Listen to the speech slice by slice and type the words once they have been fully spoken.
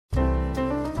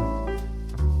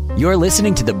You're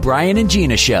listening to the Bryan and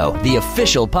Gina Show, the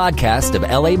official podcast of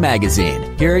LA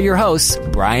Magazine. Here are your hosts,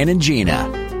 Bryan and Gina.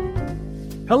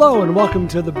 Hello and welcome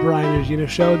to the Bryan and Gina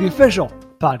Show, the official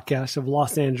podcast of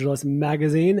Los Angeles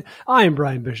Magazine. I'm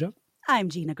Bryan Bishop. I'm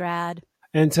Gina Grad.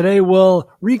 And today we'll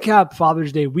recap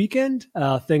Father's Day weekend,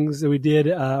 things that we did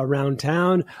around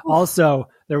town. Also,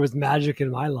 there was magic in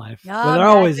my life. Oh, there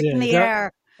always is. In the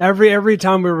air. Every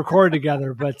time we record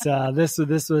together, but this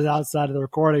was outside of the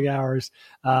recording hours.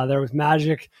 There was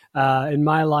magic in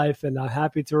my life, and I'm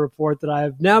happy to report that I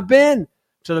have now been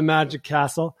to the Magic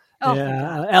Castle,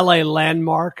 LA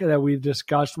landmark that we've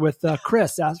discussed with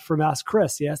Chris from Ask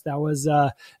Chris. Yes, that was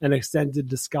an extended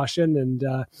discussion,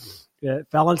 and it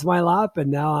fell into my lap,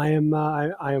 and now I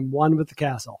am one with the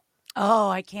castle. Oh,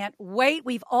 I can't wait!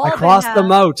 I crossed the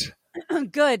moat.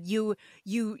 Good. You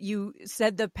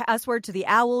said the password to the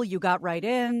owl. You got right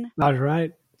in. That's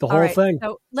right. The whole thing.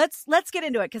 So let's get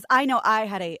into it, because I know I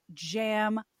had a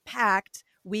jam-packed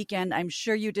weekend. I'm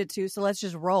sure you did too. So let's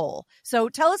just roll. So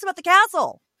tell us about the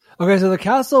castle. Okay, so the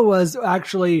castle was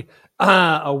actually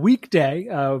a weekday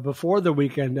before the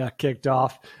weekend kicked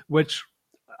off, which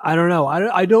I don't know.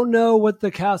 I don't know what the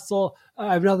castle.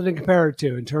 I have nothing to compare it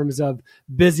to in terms of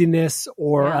busyness,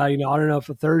 or I don't know if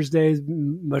a Thursday is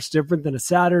much different than a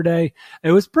Saturday.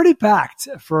 It was pretty packed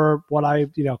for what I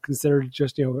considered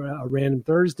just a random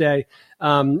Thursday.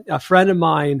 A friend of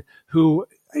mine who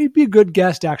he'd be a good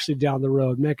guest actually down the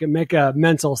road. Make a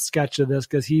mental sketch of this,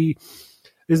 because he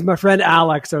is my friend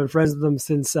Alex. I've been friends with him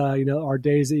since our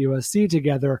days at USC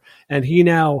together, and he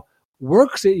now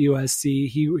works at USC.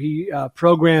 He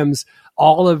programs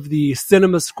all of the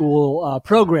cinema school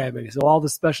programming. So all the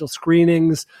special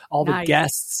screenings, all the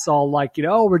guests, all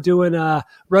we're doing a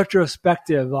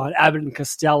retrospective on Abbott and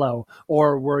Costello,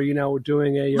 or we're,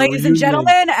 doing a Ladies and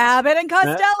gentlemen, Abbott and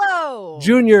Costello.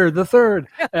 Junior the third.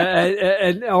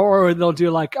 Or they'll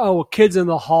do Kids in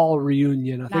the Hall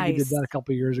reunion. I think he did that a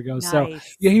couple of years ago. Nice. So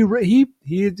yeah,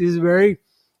 he's very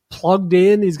plugged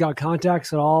in. He's got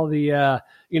contacts at all the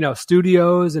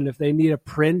studios, and if they need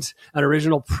an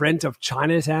original print of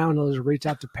Chinatown, he'll just reach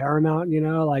out to Paramount,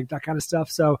 that kind of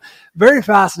stuff. So very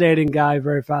fascinating guy,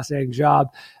 very fascinating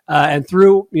job. And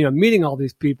through, meeting all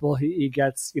these people, he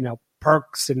gets,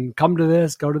 perks and come to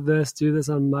this, go to this, do this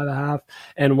on my behalf.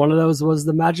 And one of those was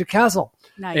the Magic Castle.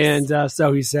 Nice. And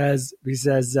so he says,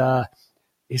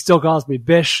 he still calls me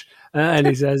Bish. And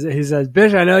he says,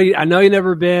 Bish, I know you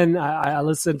never been. I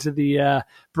listened to the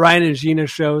Bryan and Gina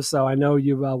show, so I know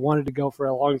you wanted to go for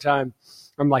a long time.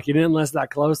 I'm like, you didn't listen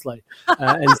that closely.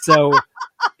 And so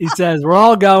he says, we're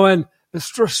all going.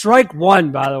 Strike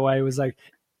one, by the way, was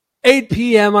 8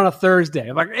 p.m. on a Thursday.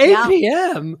 I'm like, 8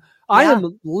 p.m.? I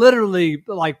am literally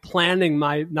planning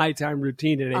my nighttime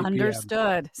routine at 8 p.m.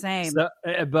 Understood. Same. So,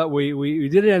 but we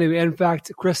did it anyway. In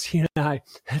fact, Christine and I,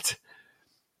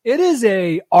 it is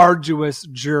a arduous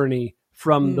journey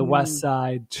from the West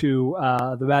Side to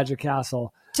the Magic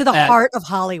Castle. To the heart of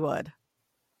Hollywood.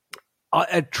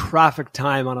 At traffic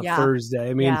time on a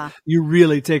Thursday. I mean, you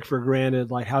really take for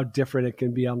granted how different it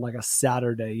can be on a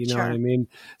Saturday. You know what I mean?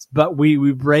 But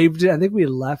we braved it. I think we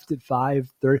left at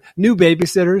 5:30. New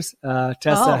babysitters.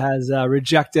 Tessa has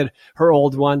rejected her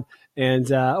old one. And,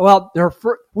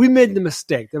 we made the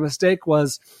mistake. The mistake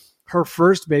was her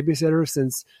first babysitter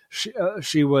since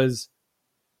she was,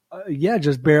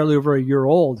 just barely over a year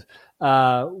old,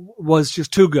 was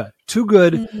just too good.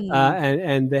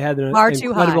 And they had an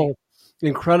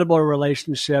incredible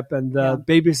relationship. And the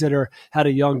babysitter had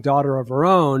a young daughter of her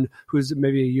own who's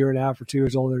maybe a year and a half or 2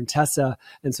 years older than Tessa.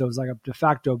 And so it was a de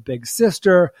facto big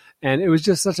sister. And it was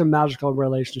just such a magical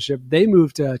relationship. They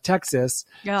moved to Texas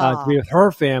to be with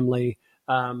her family.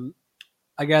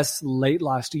 I guess late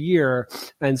last year.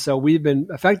 And so we've been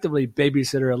effectively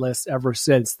babysitterless ever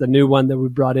since. The new one that we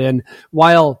brought in,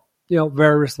 while,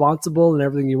 very responsible and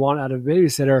everything you want out of a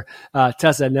babysitter,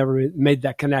 Tessa never made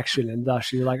that connection. And thus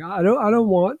she's like, I don't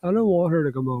want her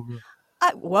to come over.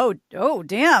 Whoa. Oh,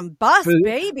 damn. Boss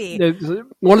baby.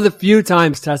 One of the few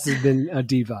times Tessa's been a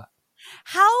diva.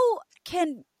 How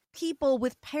can people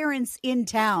with parents in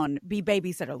town be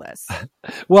babysitterless?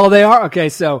 Well, they are. Okay,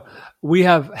 so we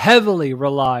have heavily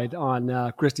relied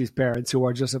on Christy's parents, who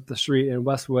are just up the street in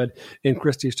Westwood in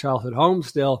Christy's childhood home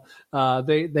still.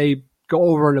 They go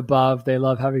over and above. They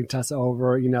love having Tessa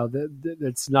over.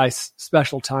 It's nice,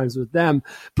 special times with them.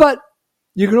 But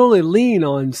you can only lean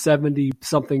on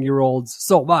 70-something-year-olds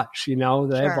so much, they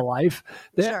have a life.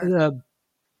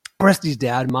 Christy's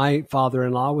dad, my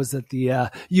father-in-law, was at the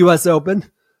U.S.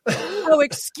 Open Oh,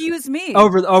 excuse me.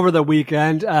 Over the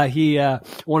weekend,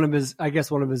 one of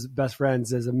his best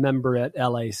friends is a member at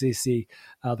LACC,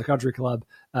 the country club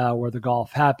where the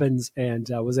golf happens, and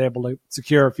was able to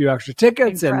secure a few extra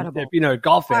tickets. Incredible. And if you're a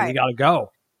golf fan, you got to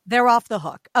go. They're off the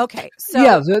hook. Okay. So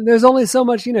yeah, there's only so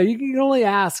much, you can only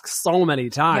ask so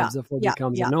many times before it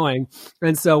becomes annoying.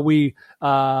 And so we,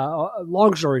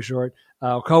 long story short,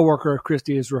 a coworker,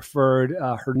 Christy, has referred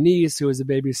her niece, who is a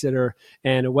babysitter,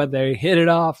 and when they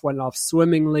went off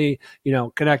swimmingly,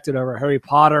 connected over Harry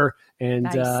Potter and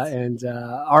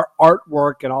our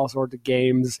artwork and all sorts of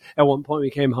games. At one point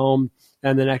we came home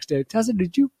and the next day, Tessa,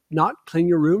 did you not clean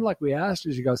your room like we asked?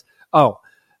 And she goes, oh,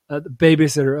 the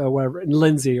babysitter or whatever, and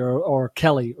Lindsay or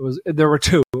Kelly. There were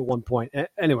two at one point.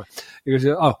 Anyway, he goes,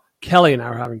 oh, Kelly and I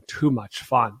were having too much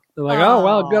fun. They're like, oh,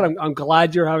 well, good. I'm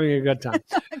glad you're having a good time.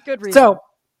 Good reason. So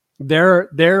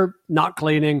they're not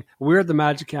cleaning. We're at the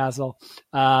Magic Castle.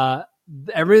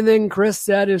 Everything Chris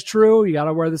said is true. You got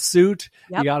to wear the suit.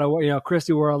 Yep. You got to,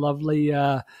 Christy wore a lovely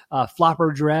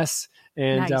flapper dress,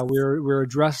 and nice. we were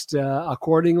dressed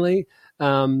accordingly.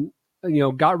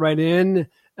 Got right in.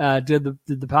 Did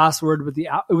the password with it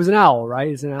was an owl, right?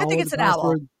 It's an owl. I think it's an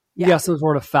password. owl. Yeah, some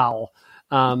sort of foul.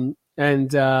 And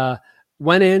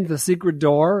went in the secret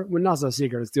door. Well, not so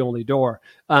secret. It's the only door.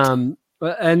 And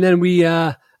then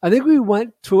I think we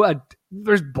went to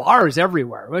there's bars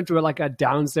everywhere. We went to a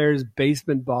downstairs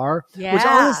basement bar, which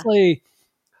honestly,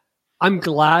 I'm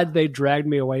glad they dragged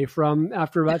me away from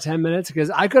after about 10 minutes because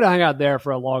I could have hung out there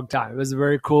for a long time. It was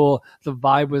very cool. The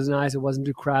vibe was nice. It wasn't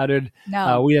too crowded.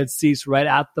 No. We had seats right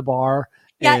at the bar.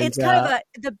 Yeah, it's kind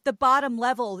of the bottom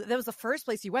level. That was the first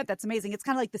place you went. That's amazing. It's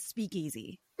kind of like the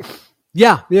speakeasy.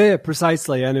 Yeah,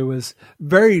 precisely. And it was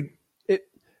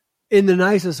in the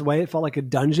nicest way. It felt like a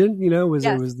dungeon, It was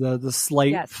the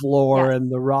slate floor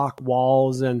and the rock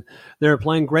walls, and they were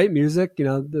playing great music,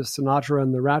 the Sinatra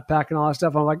and the Rat Pack and all that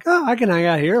stuff. I'm like, oh, I can hang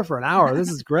out here for an hour. This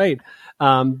is great.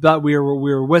 But we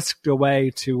were whisked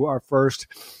away to our first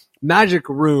magic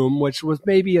room, which was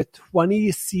maybe a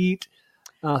 20-seat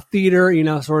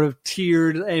theater, sort of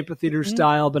tiered amphitheater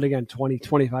style, but again,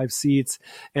 25 seats.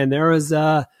 And there was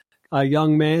a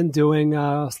young man doing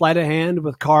sleight of hand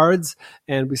with cards,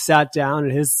 and we sat down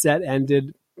and his set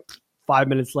ended 5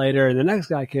 minutes later, and the next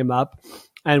guy came up,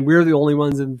 and we were the only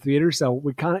ones in the theater, so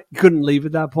we kind of couldn't leave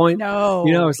at that point. No.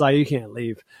 It's like, you can't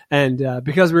leave. And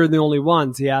because we were the only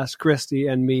ones, he asked Christy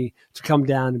and me to come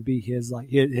down and be his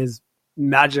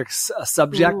magic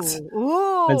subjects.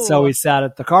 Ooh. And so we sat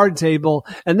at the card table,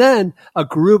 and then a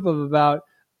group of about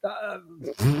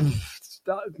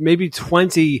maybe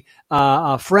 20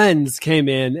 friends came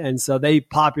in, and so they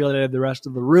populated the rest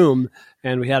of the room,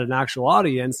 and we had an actual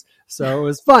audience. So it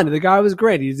was fun. The guy was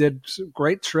great. He did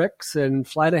great tricks and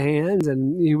sleight of hand,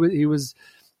 and he was.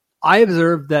 I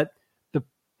observed that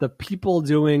the people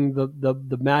doing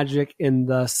the magic in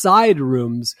the side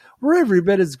rooms were every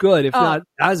bit as good, if not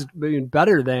as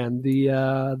better than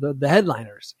the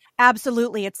headliners.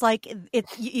 Absolutely. It's like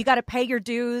you got to pay your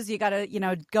dues. You got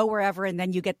to, go wherever, and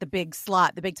then you get the big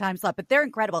time slot. But they're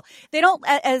incredible. They don't,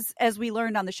 as we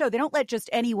learned on the show, they don't let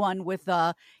just anyone with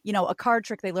a card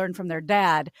trick they learned from their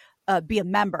dad be a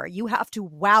member. You have to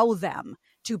wow them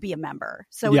to be a member.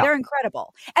 So they're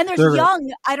incredible. And there's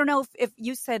young. I don't know if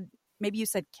you said. Maybe you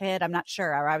said kid, I'm not sure,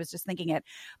 or I was just thinking it.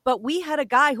 But we had a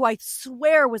guy who I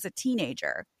swear was a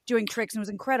teenager doing tricks, and it was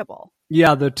incredible.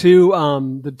 Yeah, the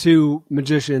two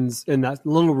magicians in that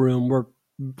little room were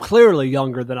clearly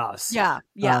younger than us. Yeah.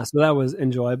 So that was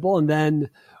enjoyable. And then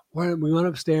we went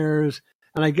upstairs,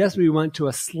 and I guess we went to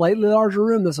a slightly larger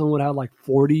room. This one would have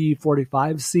 40,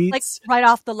 45 seats. Like right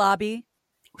off the lobby.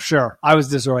 Sure. I was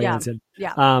disoriented.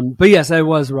 Yeah. But yes, I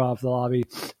was off the lobby,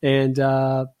 and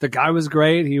the guy was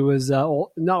great. He was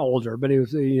not older, but he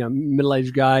was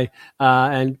middle-aged guy,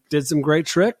 and did some great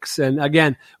tricks. And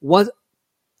again, must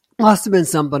have been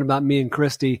something about me and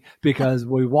Christy, because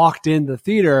we walked in the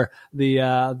theater,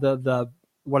 the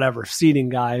whatever seating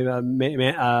guy,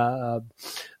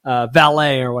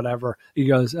 valet or whatever. He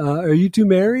goes, "Are you two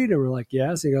married?" And we're like,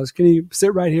 "Yes." He goes, "Can you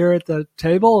sit right here at the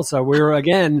table?" So we were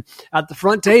again at the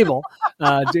front table.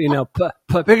 Pick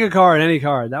a card, any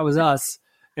card. That was us,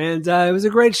 and it was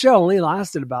a great show. Only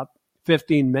lasted about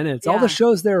 15 minutes. Yeah. All the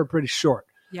shows there are pretty short.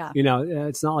 Yeah.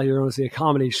 It's not like you're going to see a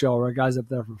comedy show where a guy's up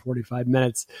there for 45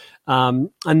 minutes. And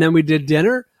then we did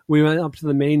dinner. We went up to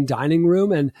the main dining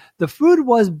room, and the food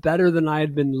was better than I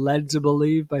had been led to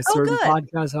believe by certain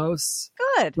podcast hosts.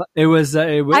 Good. It was.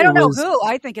 I don't know who.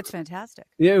 I think it's fantastic.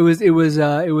 Yeah, it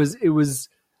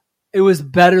was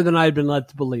better than I had been led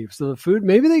to believe. So the food,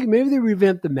 maybe they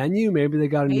revamped the menu. Maybe they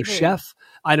got a new chef.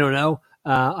 I don't know.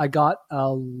 I got a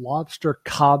lobster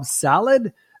Cobb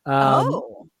salad.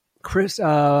 Alex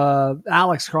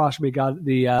Crosby got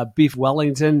the beef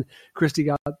Wellington. Christy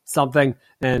got something,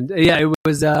 and it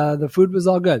was the food was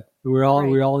all good. We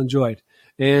all enjoyed,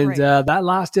 and that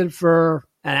lasted for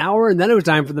an hour, and then it was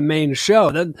time for the main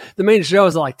show. Then the main show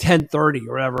was at like 10:30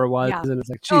 or whatever it was, and it's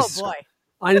like, Jesus, oh boy,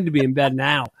 I need to be in bed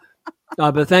now.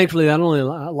 But thankfully, that only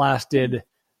lasted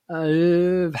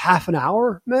half an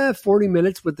hour, 40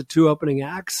 minutes with the two opening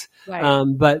acts. Right.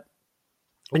 But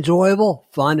enjoyable,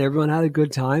 fun. Everyone had a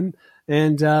good time.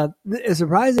 And it's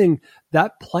surprising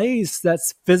that place,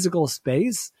 that's physical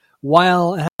space,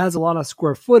 while it has a lot of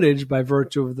square footage by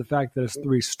virtue of the fact that it's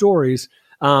 3 stories,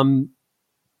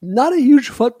 not a huge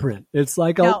footprint. It's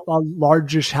like a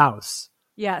largish house.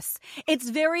 Yes. It's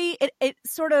very, it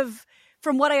sort of,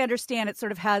 from what I understand, it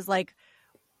sort of has like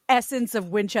essence of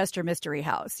Winchester Mystery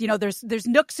House. There's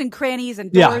nooks and crannies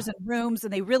and doors and rooms,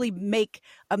 and they really make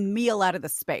a meal out of the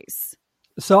space.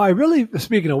 So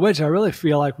speaking of which, I really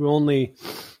feel like we only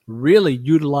really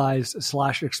utilized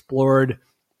 / explored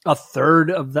a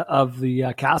third of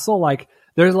the castle. Like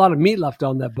there's a lot of meat left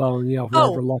on that bone, if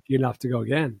we're ever lucky enough to go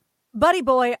again. Buddy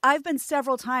boy, I've been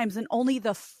several times, and only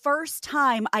the first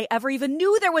time I ever even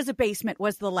knew there was a basement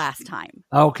was the last time.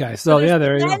 Okay, so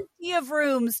there you go. Plenty of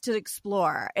rooms to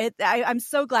explore. I'm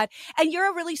so glad. And you're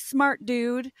a really smart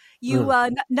dude. You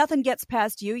nothing gets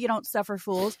past you. You don't suffer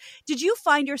fools. Did you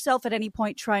find yourself at any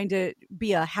point trying to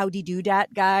be a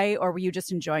howdy-do-dat guy, or were you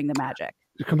just enjoying the magic?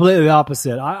 Completely the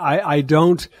opposite. I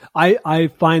don't. I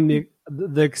find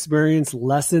the experience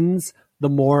lessens the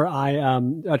more I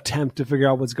attempt to figure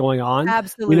out what's going on.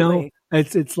 Absolutely.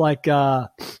 It's like I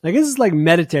guess it's like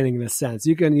meditating in a sense.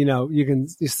 You can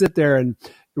you sit there and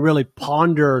really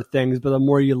ponder things, but the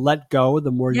more you let go, the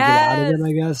more you get out of them,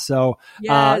 I guess. So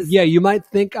you might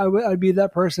think I'd be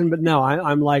that person, but no,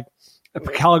 I'm like,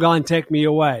 Calagon, take me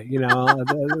away.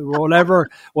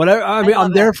 Whatever. I mean,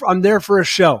 I'm there for a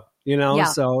show.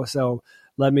 So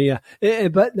let me.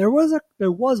 But there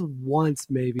was once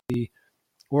maybe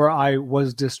where I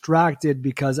was distracted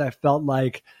because I felt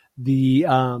like the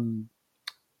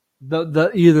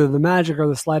either the magic or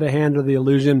the sleight of hand or the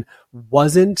illusion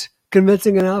wasn't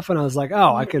convincing enough, and I was like,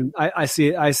 I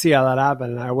see how that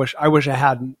happened, and I wish I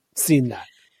hadn't seen that.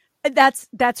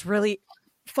 That's really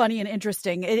funny and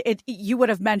interesting. You would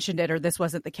have mentioned it, or this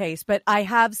wasn't the case, but I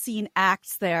have seen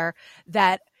acts there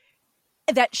that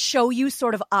show you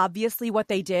sort of obviously what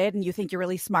they did, and you think you're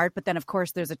really smart, but then of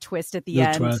course there's a twist at the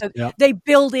end. They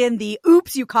build in the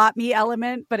 "oops, you caught me"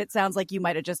 element, but it sounds like you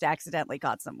might have just accidentally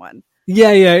caught someone.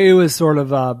 Yeah, it was sort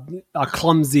of a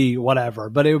clumsy whatever,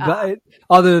 but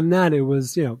other than that, it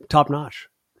was top notch.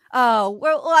 Oh,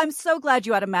 well, I'm so glad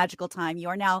you had a magical time. You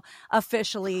are now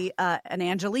officially an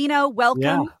Angelino.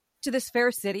 Welcome to this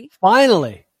fair city.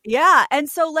 Finally. Yeah, and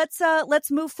so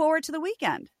let's move forward to the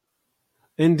weekend.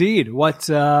 Indeed. What?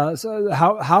 So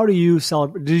how do you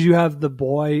celebrate? Did you have the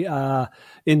boy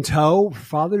in tow for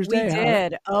Father's Day?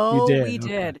 We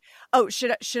did. Oh,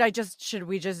 should I just?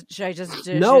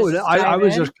 No, I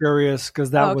was just curious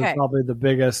because that was probably the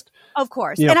biggest, of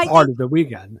course, part of the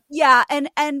weekend. Yeah,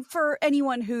 and for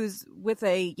anyone who's with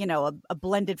a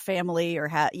blended family or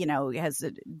has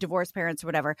divorced parents or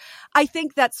whatever, I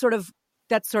think that's sort of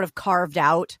carved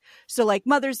out. So like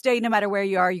Mother's Day, no matter where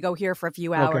you are, you go here for a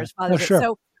few hours. Okay. Sure.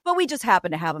 So, but we just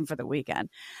happened to have them for the weekend.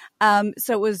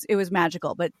 So it was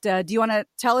magical. But do you want to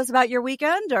tell us about your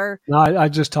weekend, or? No, I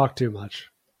just talk too much.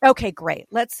 Okay, great.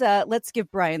 Let's give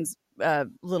Bryan's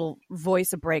little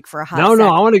voice a break for a hot second. No,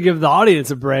 I want to give the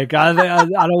audience a break. I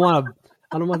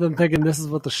don't want them thinking this is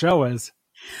what the show is.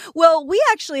 Well, we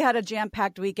actually had a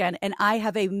jam-packed weekend, and I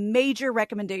have a major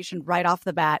recommendation right off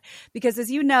the bat because,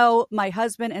 as you know, my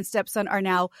husband and stepson are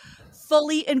now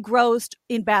fully engrossed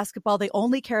in basketball. They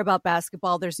only care about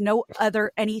basketball. There's no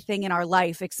other anything in our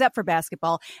life except for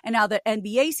basketball. And now that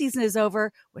NBA season is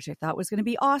over, which I thought was going to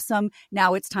be awesome,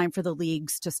 now it's time for the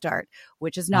leagues to start,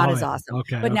 which is not as awesome.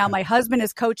 But now my husband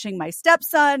is coaching my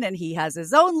stepson, and he has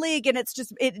his own league, and it's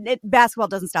just basketball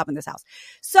doesn't stop in this house.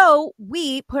 So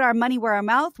we put our money where our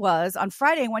mouth was on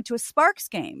Friday and went to a Sparks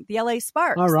game, the LA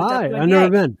Sparks. All right. I've never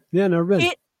been. Yeah, never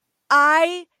been.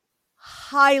 I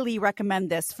highly recommend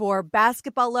this for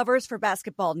basketball lovers, for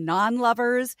basketball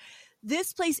non-lovers.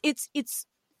 This place, it's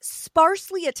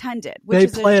sparsely attended. They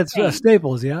play at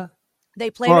Staples, yeah? They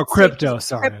play at Crypto,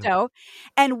 sorry. Crypto.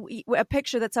 And a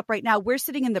picture that's up right now, we're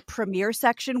sitting in the premiere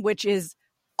section, which is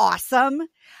awesome.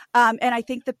 And I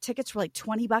think the tickets were like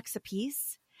 $20 a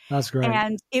piece. That's great.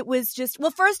 And it was just,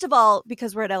 well, first of all,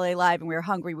 because we're at LA Live and we were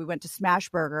hungry, we went to Smash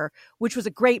Burger, which was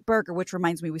a great burger, which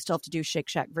reminds me we still have to do Shake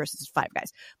Shack versus Five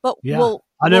Guys. But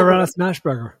I never had a Smash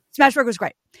Burger. Smash Burger was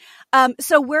great.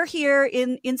 So we're here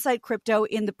inside Crypto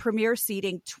in the premier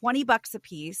seating, $20 a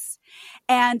piece.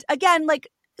 And again, like,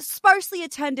 sparsely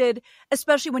attended,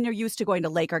 especially when you're used to going to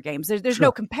Laker games. There's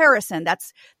no comparison.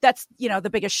 That's the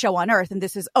biggest show on earth. And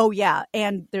this is,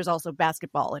 and there's also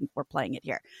basketball and we're playing it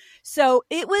here. So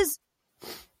it was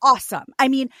awesome. I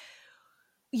mean,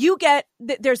 you get,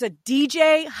 there's a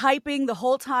DJ hyping the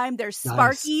whole time. There's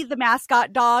Sparky, the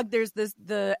mascot dog. There's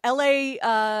the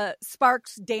LA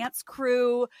Sparks dance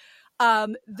crew. I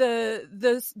was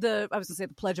gonna say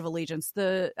the Pledge of Allegiance.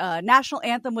 The national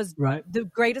anthem was the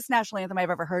greatest national anthem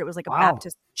I've ever heard. It was like a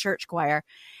Baptist church choir.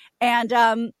 And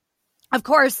of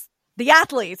course, the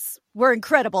athletes were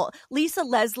incredible. Lisa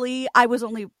Leslie, I was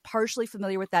only partially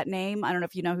familiar with that name. I don't know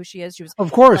if you know who she is. She was,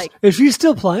 of course. Is she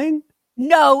still playing?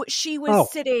 No, she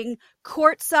was sitting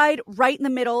courtside right in the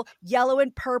middle, yellow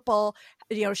and purple,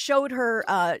 showed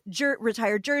her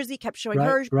retired jersey, kept showing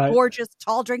her gorgeous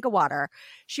tall drink of water.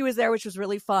 She was there, which was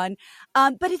really fun.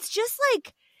 But it's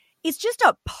just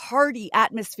a party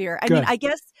atmosphere. I mean, I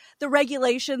guess the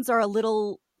regulations are a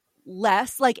little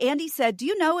less. Like Andy said, do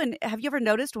you know, and have you ever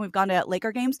noticed when we've gone to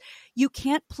Laker games, you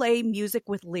can't play music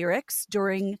with lyrics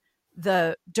when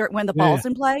the ball's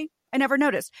in play? I never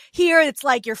noticed. Here, it's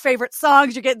like your favorite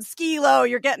songs. You're getting Skee-Lo.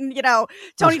 You're getting,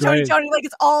 Tony. Like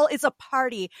it's a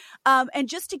party. And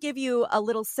just to give you a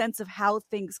little sense of how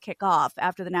things kick off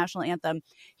after the national anthem,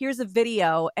 here's a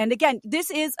video. And again, this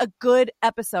is a good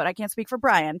episode. I can't speak for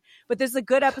Bryan, but this is a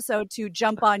good episode to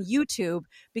jump on YouTube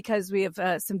because we have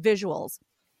some visuals.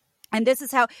 And this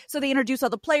is so they introduce all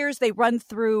the players. They run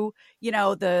through,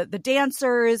 the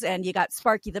dancers, and you got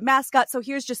Sparky the mascot. So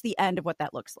here's just the end of what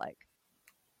that looks like.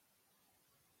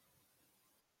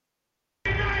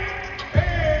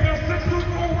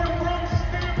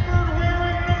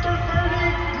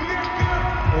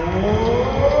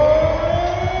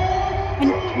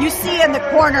 And you see in the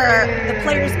corner the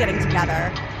players getting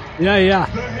together. Yeah.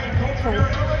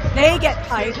 They get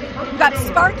hyped. You got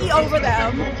Sparky over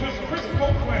them.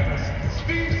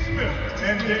 Steve Smith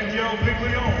and Danielle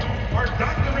Viglione. Our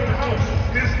doctor in the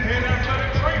house is head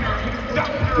athletic trainer,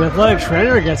 Dr. The athletic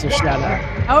trainer gets a shout out.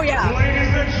 Oh, yeah.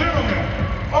 Ladies and gentlemen,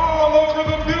 all over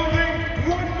the building,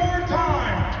 one more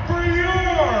time for your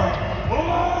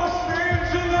Los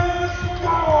Angeles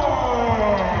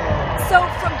Stars. So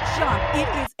from jump, it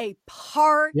is a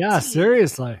party. Yeah,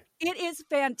 seriously. It is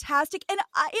fantastic. And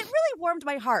it really warmed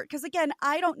my heart because, again,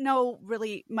 I don't know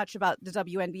really much about the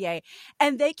WNBA.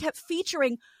 And they kept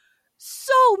featuring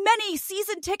so many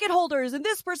season ticket holders. And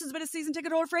this person's been a season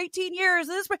ticket holder for 18 years.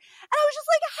 And I was just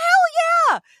like, hell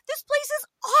yeah. This place is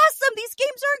awesome. These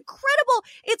games are incredible.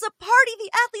 It's a party. The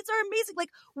athletes are amazing.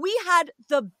 Like, we had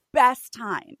the best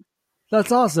time. That's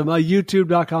awesome.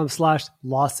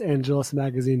 YouTube.com/Los Angeles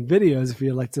Magazine videos if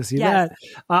you'd like to see that.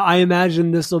 I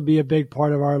imagine this will be a big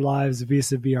part of our lives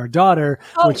vis-a-vis our daughter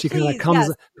when she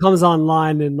comes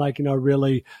online and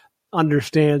really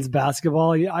understands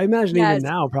basketball. I imagine even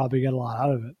now probably get a lot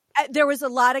out of it. There was a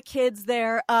lot of kids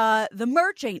there. The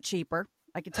merch ain't cheaper.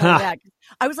 I can tell you that.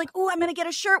 I was like, oh, I'm going to get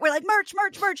a shirt. We're like, merch. $70.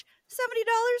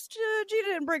 Gina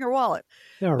didn't bring her wallet.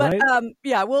 Yeah, but,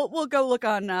 right. We'll go look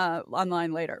on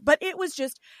online later. But it was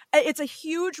it's a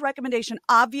huge recommendation.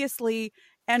 Obviously,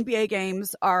 NBA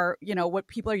games are, what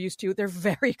people are used to. They're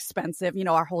very expensive.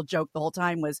 Our whole joke the whole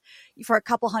time was for a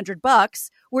couple $100,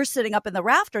 we're sitting up in the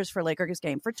rafters for Lakers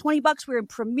game. For $20, we're in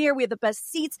premiere. We had the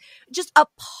best seats. Just a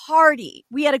party.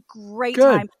 We had a great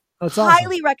time. That's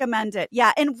highly awesome. Recommend it.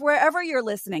 Yeah. And wherever you're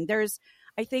listening,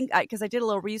 I think, because I did a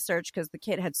little research because the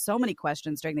kid had so many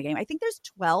questions during the game. I think there's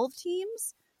 12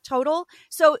 teams total.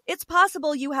 So it's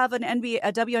possible you have a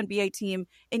WNBA team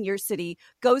in your city.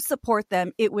 Go support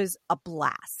them. It was a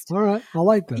blast. All right. I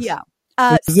like this. Yeah.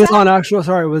 Was this on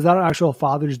was that actual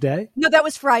Father's Day? No, that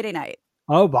was Friday night.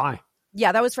 Oh, bye.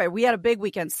 Yeah, that was Friday. We had a big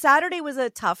weekend. Saturday was a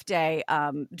tough day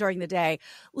during the day.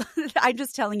 I'm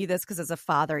just telling you this because as a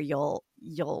father, your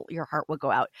heart will go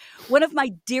out. One of my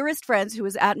dearest friends who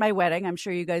was at my wedding, I'm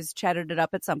sure you guys chatted it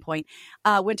up at some point,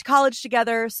 went to college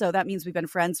together. So that means we've been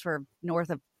friends for north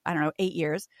of, 8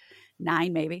 years,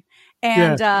 9 maybe.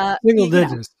 And single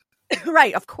digits.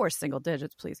 Right. Of course, single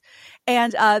digits, please.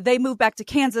 And they moved back to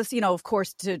Kansas, of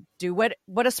course, to do what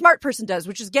a smart person does,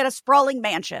 which is get a sprawling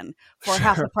mansion for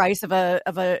half the price of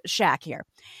a shack here.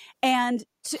 And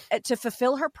to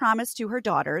fulfill her promise to her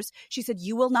daughters, she said,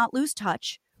 you will not lose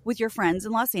touch with your friends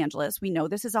in Los Angeles. We know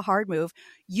this is a hard move.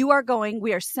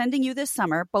 We are sending you this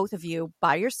summer, both of you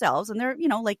by yourselves, and they're,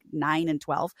 like 9 and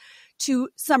 12, to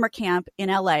summer camp in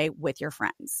LA with your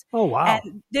friends. Oh, wow.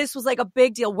 And this was like a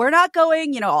big deal. We're not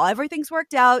going, everything's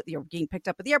worked out. You're getting picked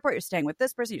up at the airport. You're staying with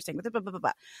this person. You're staying with blah, blah, blah,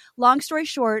 blah. Long story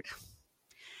short,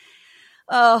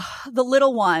 the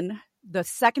little one, the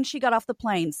second she got off the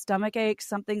plane, stomach ache,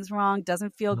 something's wrong,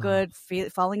 doesn't feel good,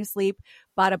 falling asleep,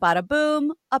 bada, bada,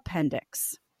 boom,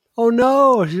 appendix. Oh,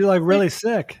 no. She's like really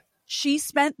sick. She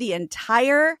spent the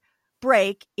entire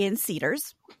break in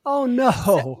Cedars. Oh,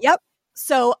 no. Yep.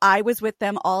 So I was with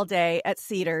them all day at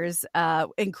Cedars,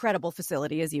 incredible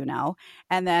facility, as you know.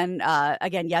 And then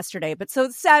again yesterday. But so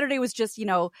Saturday was just,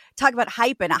 talk about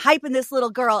hyping this little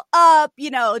girl up,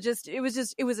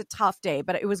 it was a tough day,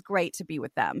 but it was great to be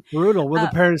with them. Brutal. Were the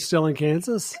parents still in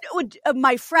Kansas?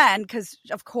 My friend, because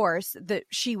of course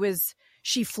she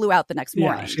flew out the next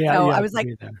morning. I was like,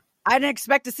 I didn't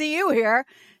expect to see you here.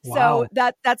 Wow.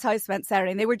 So that's how I spent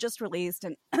Saturday. And they were just released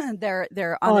and they're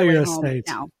on their way home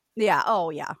now. Yeah.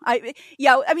 Oh, yeah. I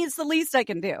mean, it's the least I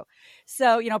can do.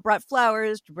 So, brought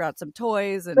flowers, brought some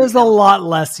toys. And there's a lot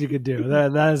less you could do.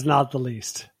 That is not the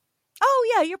least.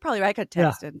 Oh, yeah. You're probably right. I could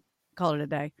have texted, called it a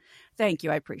day. Thank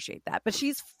you. I appreciate that. But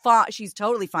she's she's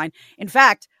totally fine. In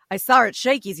fact, I saw her at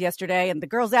Shakey's yesterday and the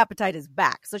girl's appetite is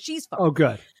back. So she's fine. Oh,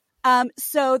 good.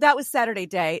 So that was Saturday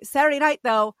day. Saturday night,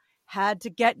 though, had to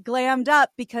get glammed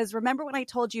up because remember when I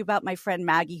told you about my friend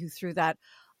Maggie who threw that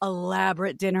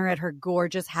elaborate dinner at her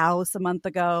gorgeous house a month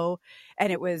ago,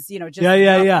 and it was just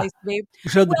yeah. You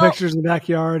showed the pictures in the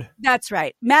backyard. That's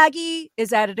right. Maggie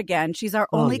is at it again. She's our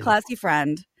only classy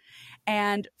friend,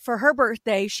 and for her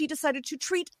birthday, she decided to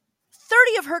treat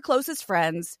 30 of her closest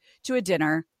friends to a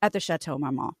dinner at the Chateau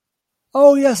Marmont.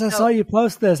 Oh, yes. I saw you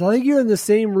post this. I think you're in the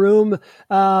same room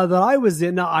that I was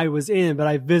in. Not I was in, but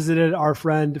I visited our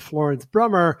friend Florence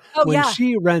Brummer when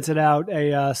she rented out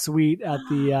a suite at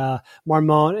the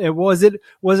Marmont. Was it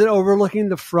overlooking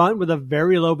the front with a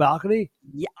very low balcony?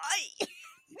 Yeah.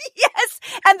 Yes.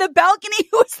 And the balcony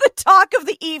was the talk of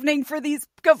the evening for these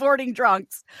cavorting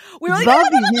drunks. We were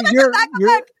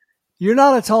like, you're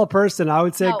not a tall person. I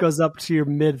would say it goes up to your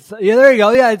mid. Yeah, there you go.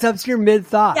 Yeah, it's up to your mid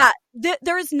thigh. Yeah.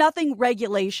 There is nothing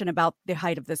regulation about the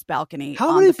height of this balcony.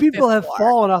 How many people have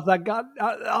fallen off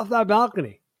that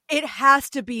balcony? It has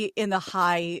to be in the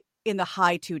high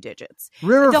 2 digits.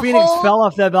 River Phoenix fell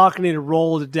off that balcony and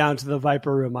rolled it down to the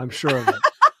Viper room. I'm sure of it.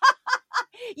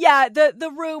 Yeah,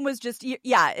 the room was just it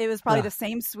was probably the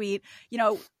same suite.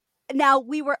 Now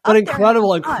we were up but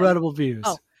incredible views.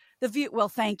 Oh, the view. Well,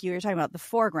 thank you. You're talking about the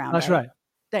foreground. That's right.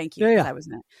 Thank you. Yeah. I was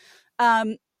in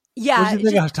it. Yeah. What did you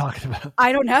think I was talking about?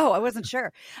 I don't know. I wasn't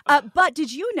sure. But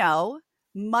did you know,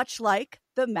 much like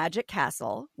the Magic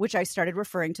Castle, which I started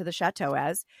referring to the chateau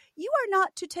as, you are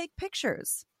not to take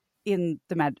pictures in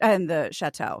the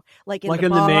chateau. Like in the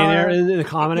main area, in the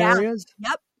common areas?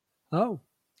 Yep. Oh.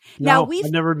 Now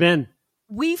I've never been.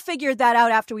 We figured that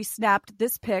out after we snapped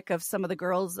this pic of some of the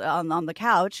girls on the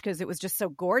couch because it was just so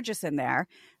gorgeous in there.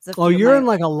 You're in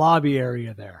like a lobby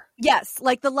area there. Yes,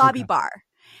 like the lobby bar.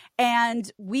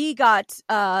 And we got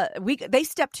they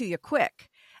stepped to you quick.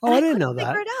 Oh, I didn't know that.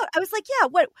 Figure it out. I was like, yeah,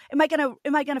 what am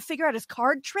I gonna figure out his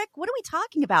card trick? What are we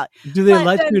talking about? Do they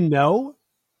let you know?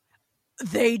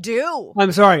 They do.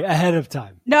 I'm sorry, ahead of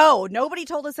time. No, nobody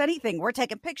told us anything. We're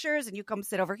taking pictures and you come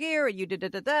sit over here and you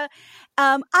da.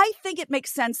 I think it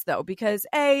makes sense though, because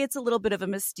A, it's a little bit of a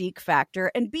mystique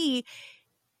factor, and B,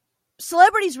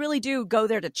 celebrities really do go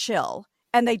there to chill.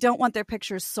 And they don't want their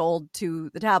pictures sold to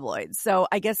the tabloids. So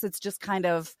I guess it's just kind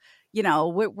of,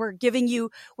 we're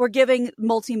giving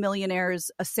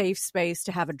multimillionaires a safe space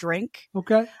to have a drink.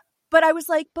 Okay. But I was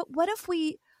like, but what if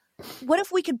we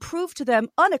can prove to them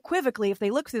unequivocally, if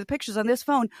they look through the pictures on this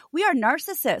phone, we are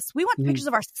narcissists. We want pictures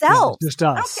of ourselves. Yeah, just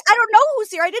us. I don't know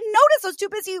who's here. I didn't notice. I was too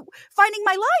busy finding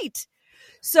my light.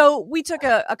 So we took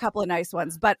a couple of nice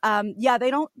ones, but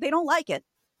they don't like it.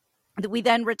 We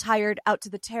then retired out to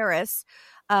the terrace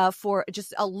for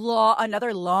just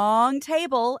another long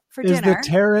table for dinner. Is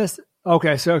the terrace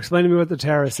okay? So explain to me what the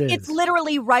terrace is. It's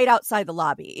literally right outside the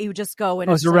lobby. You just go and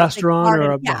it's a restaurant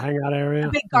or a hangout area,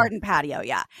 a big garden patio.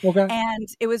 Yeah. Okay. And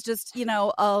it was just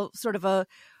a sort of a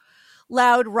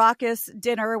loud, raucous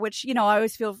dinner, which I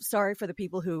always feel sorry for the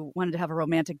people who wanted to have a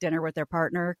romantic dinner with their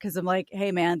partner because I'm like,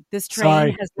 hey man, this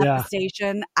train has left the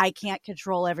station. I can't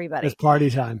control everybody. It's party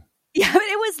time. Yeah, but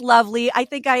it was lovely. I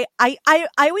think I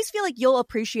always feel like you'll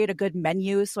appreciate a good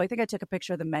menu, so I think I took a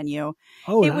picture of the menu.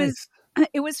 Oh, nice.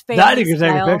 It was family that you can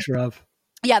style. take a picture of.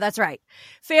 Yeah, that's right.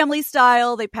 Family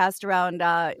style. They passed around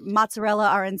mozzarella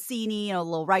arancini,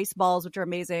 little rice balls, which are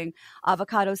amazing.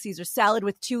 Avocado Caesar salad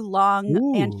with 2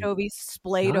 long anchovies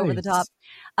splayed over the top.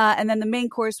 And then the main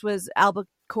course was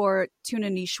albacore tuna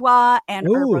niçoise and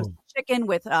herb roasted chicken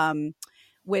with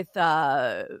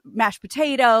mashed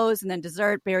potatoes, and then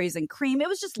dessert, berries and cream. It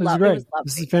was just lovely. It was lovely.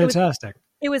 This is fantastic.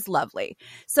 It was lovely.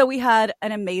 So we had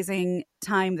an amazing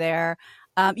time there.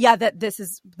 That this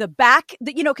is the back,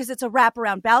 because it's a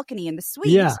wraparound balcony in the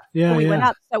suite. Yeah. We went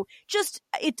up. So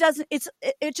I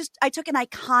took an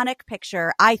iconic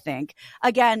picture, I think.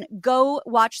 Again, go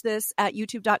watch this at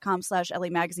youtube.com/LA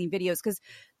Magazine videos, because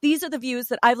these are the views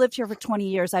that I've lived here for 20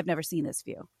 years. I've never seen this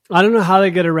view. I don't know how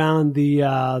they get around the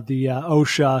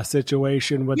OSHA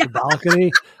situation with the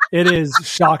balcony. It is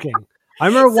shocking. I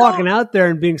remember walking out there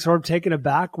and being sort of taken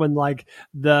aback when like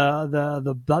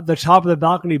the top of the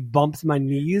balcony bumped my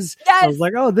knees. Yes. I was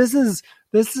like, oh, this is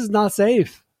not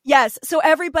safe. Yes. So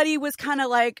everybody was kind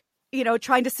of like,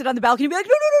 trying to sit on the balcony and be like,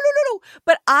 no.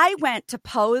 But I went to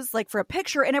pose like for a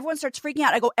picture and everyone starts freaking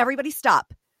out. I go, everybody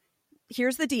stop.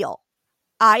 Here's the deal.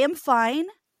 I am fine.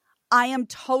 I am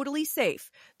totally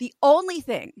safe. The only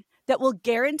thing that will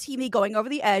guarantee me going over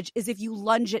the edge is if you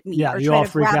lunge at me or try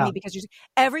to grab me, because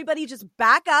everybody just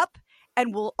back up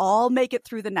and we'll all make it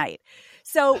through the night.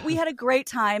 So we had a great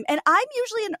time. And I'm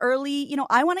usually an early,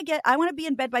 I want to be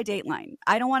in bed by dateline.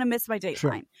 I don't want to miss my dateline.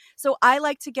 Sure. So I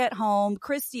like to get home.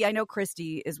 Christy, I know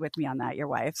Christy is with me on that, your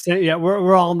wife. Yeah,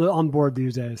 we're all on board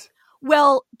these days.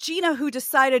 Well, Gina, who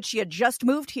decided she had just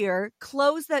moved here,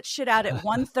 closed that shit out at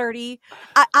 1:30.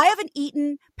 I haven't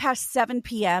eaten past 7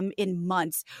 p.m. in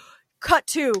months. Cut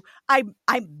to, I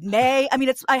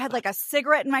had like a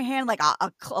cigarette in my hand, like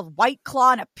a White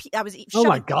Claw, and I was eating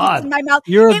in my mouth.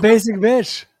 You're a basic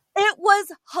bitch. It was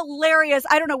hilarious.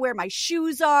 I don't know where my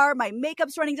shoes are. My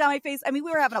makeup's running down my face. I mean, we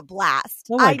were having a blast.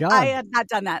 Oh my God. I had not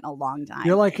done that in a long time.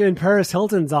 You're like in Paris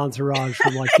Hilton's entourage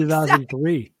from like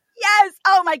 2003. Yes.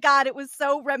 Oh my God. It was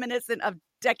so reminiscent of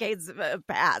decades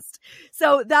past.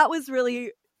 So that was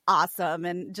really awesome,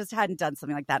 and just hadn't done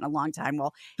something like that in a long time.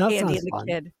 Well, Andy and the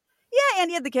kid. Yeah,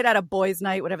 Andy and the kid had a boys'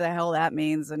 night, whatever the hell that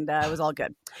means, and it was all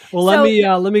good. Well,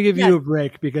 let me give you a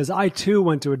break, because I too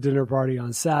went to a dinner party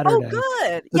on Saturday. Oh,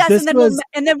 good. But yes,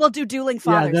 and then we'll do dueling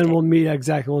Father's Day. Yeah, then we'll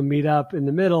meet up in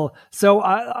the middle. So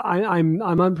I'm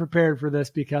unprepared for this,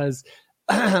 because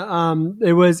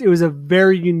it was a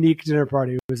very unique dinner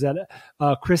party. It was at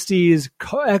Christy's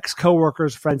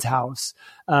ex-coworker's friend's house,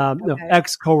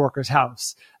 ex-coworker's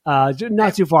house,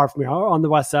 not too far from here, on the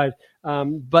west side.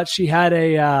 But she had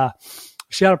a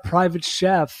private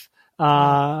chef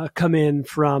come in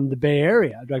from the Bay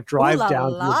Area, like drive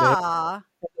down from the Bay Area.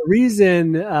 The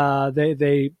reason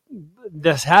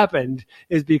this happened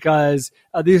is because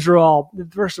these are all,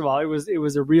 first of all, it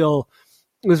was a real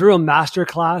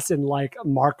masterclass in like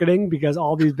marketing, because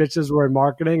all these bitches were in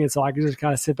marketing. And so I could just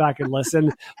kind of sit back and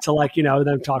listen to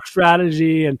them talk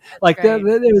strategy. And like, it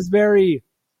was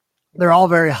they're all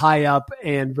very high up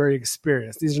and very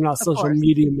experienced. These are not social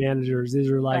media managers.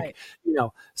 These are like,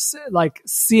 like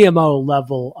CMO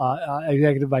level,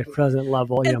 executive vice president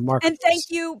level, marketing. And thank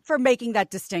you for making that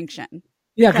distinction.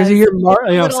 Yeah, because you hear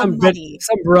some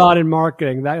broad in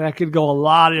marketing that could go a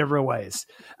lot of different ways.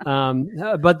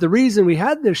 But the reason we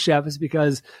had this chef is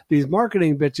because these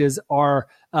marketing bitches are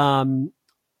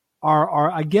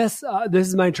I guess this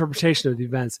is my interpretation of the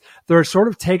events. They're sort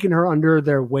of taking her under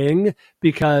their wing,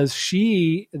 because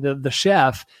the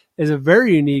chef, is a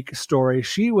very unique story.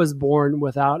 She was born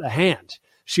without a hand.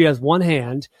 She has one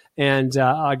hand, and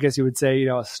I guess you would say,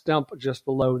 a stump just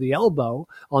below the elbow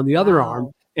on the other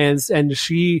arm. And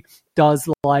she does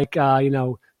like,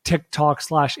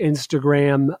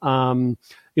 TikTok/Instagram,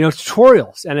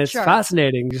 tutorials, and it's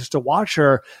fascinating just to watch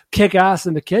her kick ass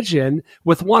in the kitchen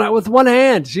with one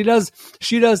hand. She does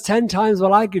 10 times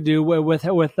what I could do with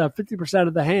 50%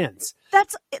 of the hands.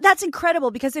 That's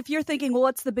incredible, because if you're thinking, well,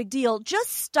 what's the big deal?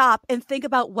 Just stop and think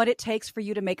about what it takes for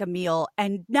you to make a meal,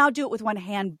 and now do it with one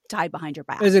hand tied behind your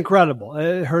back. It's incredible.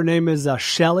 Her name is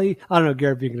Shelly. I don't know,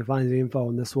 Garrett, if you can find the info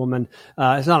on this woman.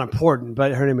 It's not important,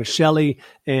 but her name is Shelly,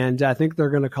 and I think they're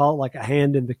going to call it like a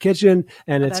hand in the kitchen.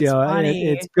 And it's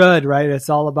it's good, right? It's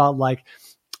all about like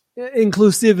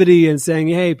inclusivity and saying,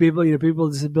 hey, people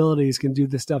with disabilities can do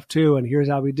this stuff too, and here's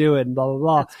how we do it, and blah blah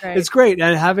blah. It's great.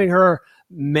 And having her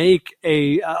make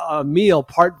a meal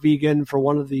part vegan for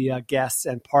one of the guests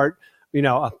and part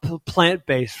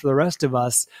plant-based for the rest of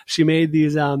us. She made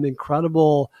these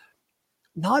incredible,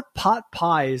 not pot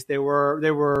pies, they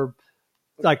were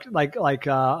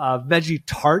veggie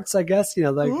tarts, I guess,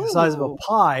 like the size of a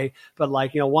pie, but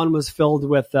one was filled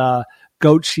with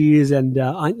goat cheese and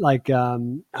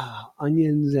onions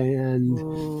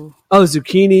and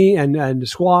zucchini and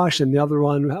squash, and the other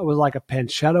one was like a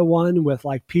pancetta one with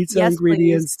like pizza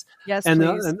ingredients. Please. Yes, and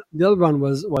the other one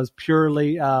was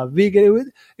purely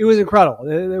vegan. It was incredible.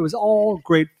 It was all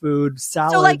great food,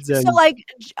 salads,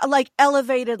 like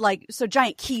elevated,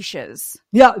 giant quiches.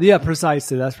 Yeah,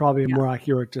 precisely. That's probably a more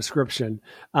accurate description.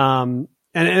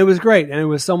 And it was great, and it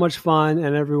was so much fun,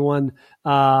 and everyone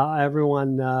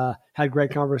had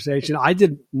great conversation. I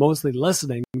did mostly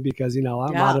listening because I'm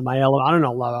out of my element. I don't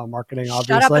know a lot about marketing.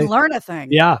 Obviously, shut up and learn a thing.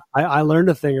 Yeah, I learned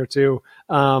a thing or two.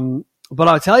 But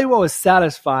I'll tell you what was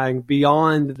satisfying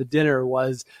beyond the dinner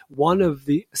was one of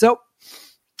the. So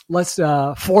let's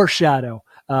foreshadow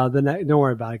don't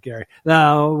worry about it, Gary.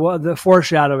 The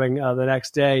foreshadowing the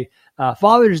next day,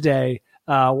 Father's Day.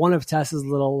 One of Tessa's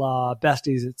little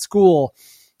besties at school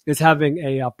is having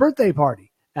a birthday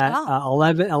party at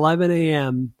 11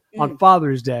 a.m. on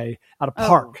Father's Day at a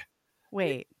park.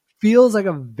 Wait. Feels like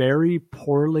a very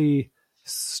poorly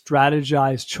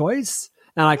strategized choice.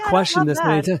 And I questioned this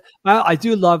many times. I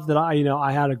do love that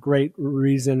I had a great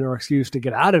reason or excuse to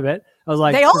get out of it. I was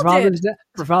like,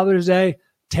 for Father's Day,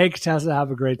 take Tessa,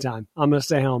 have a great time. I'm going to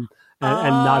stay home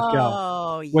and not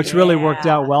go, which really worked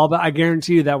out well. But I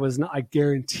guarantee you that was not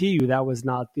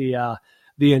the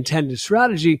intended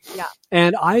strategy. Yeah.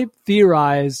 And I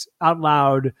theorized out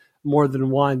loud more than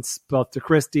once, both to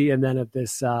Christy and then at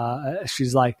this,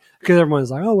 she's like, because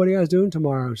everyone's like, oh, what are you guys doing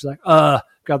tomorrow? She's like,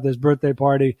 got this birthday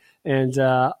party. And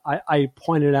I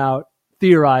pointed out,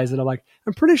 theorized, and I'm like,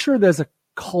 I'm pretty sure there's a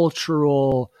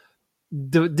cultural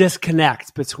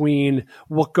disconnect between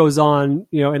what goes on,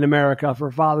 in America for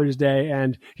Father's Day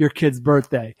and your kid's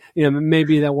birthday.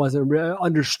 Maybe that wasn't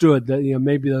understood that,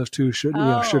 maybe those two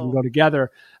shouldn't go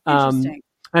together. And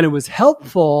it was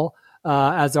helpful,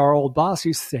 as our old boss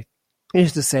used to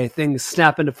say, things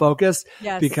snap into focus.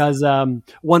 Yes. Because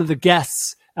one of the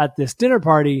guests at this dinner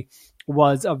party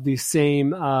was of the same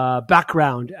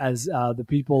background as the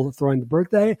people throwing the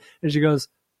birthday. And she goes,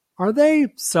 are they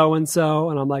so-and-so?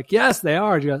 And I'm like, yes, they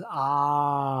are. She goes,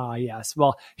 yes.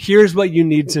 Well, here's what you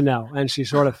need to know. And she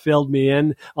sort of filled me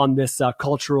in on this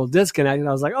cultural disconnect. And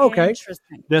I was like, okay,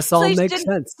 this all makes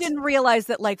sense. Didn't realize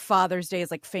that Father's Day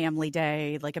is like family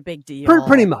day, like a big deal.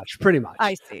 Pretty much.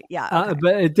 I see. Yeah. Okay.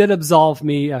 But it did absolve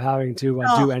me of having to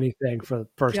do anything for the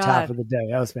first half of the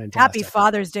day. That was fantastic. Happy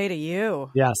Father's Day to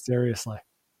you. Yeah, seriously.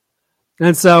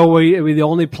 And so the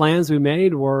only plans we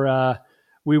made were,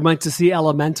 we went to see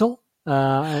Elemental.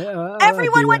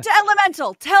 Everyone went to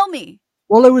Elemental. Tell me.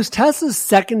 Well, it was Tessa's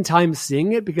second time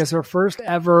seeing it because her first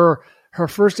ever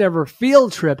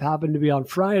field trip happened to be on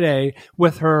Friday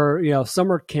with her,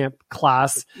 summer camp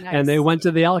class. Nice. And they went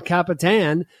to the El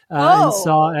Capitan and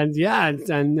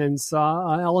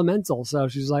saw Elemental. So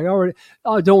she's like,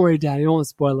 oh, don't worry, Daddy, I won't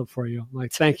spoil it for you. I'm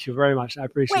like, thank you very much. I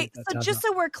appreciate that. So just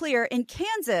so we're clear, in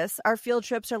Kansas, our field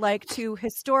trips are like to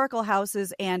historical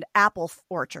houses and apple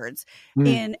orchards.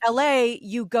 In LA,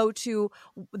 you go to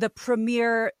the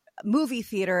premier movie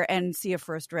theater and see a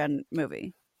first-run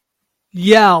movie.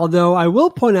 Yeah, although I will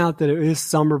point out that it is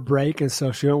summer break, and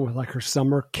so she went with her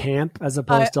summer camp as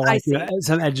opposed to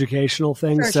some educational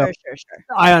things. Sure.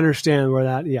 I understand where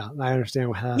that. Yeah, I understand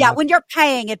what happened. Yeah, when you're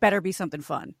paying, it better be something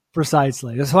fun.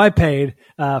 Precisely. So I paid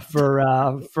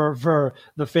for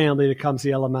the family to come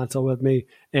see Elemental with me,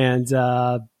 and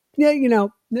I don't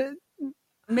know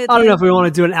if we want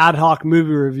to do an ad hoc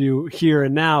movie review here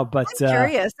and now, but I'm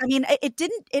curious. I mean,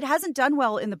 it hasn't done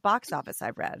well in the box office,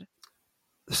 I've read.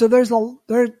 So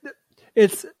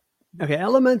it's okay.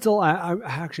 Elemental. I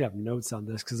actually have notes on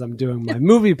this because I'm doing my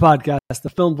movie podcast, the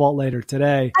Film Vault, later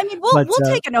today. I mean, we'll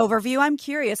take an overview. I'm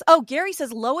curious. Oh, Gary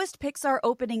says lowest Pixar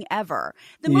opening ever.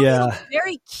 The movie looks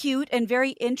very cute and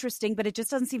very interesting, but it just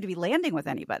doesn't seem to be landing with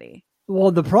anybody.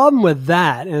 Well, the problem with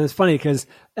that, and it's funny because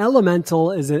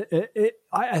Elemental is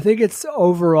I think it's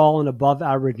overall an above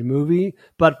average movie,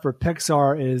 but for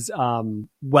Pixar is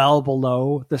well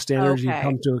below the standards you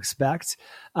come to expect.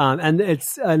 And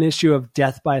it's an issue of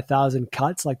death by 1,000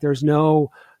 cuts. Like there's no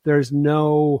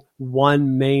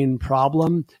one main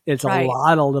problem. It's a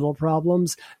lot of little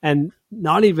problems, and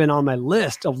not even on my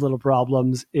list of little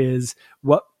problems is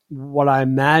what I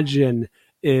imagine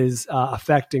is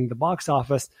affecting the box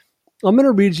office. I'm going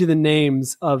to read you the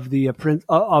names of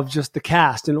of just the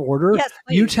cast in order. Yes,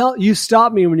 please. You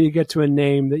stop me when you get to a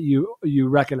name that you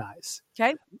recognize.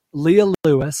 Okay. Leah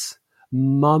Lewis,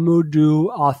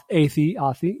 Mamoudou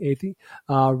Athie,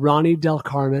 Ronnie Del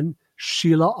Carmen,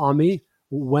 Sheila Ami,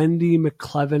 Wendy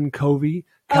McClevin Covey,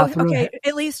 Catherine,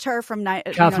 at least her from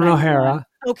Catherine O'Hara.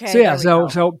 Okay.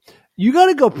 So you got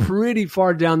to go pretty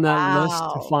far down that list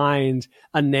to find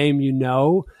a name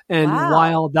and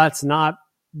while that's not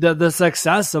the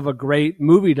success of a great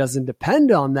movie doesn't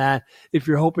depend on that. If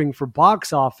you're hoping for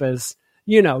box office,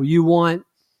 you want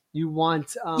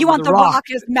the Rock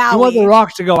as Maui. You want the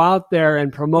Rock to go out there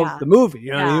and promote the movie.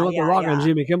 You want the Rock on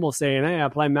Jimmy Kimmel saying, "Hey, I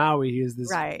play Maui. He's this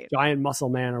giant muscle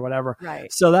man or whatever."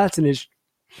 Right. So that's an issue.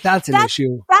 That's an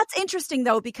issue. That's interesting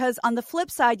though, because on the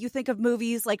flip side, you think of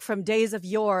movies like from days of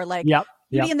yore, like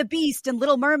Beauty and the Beast and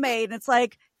Little Mermaid, and it's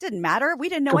like didn't matter. We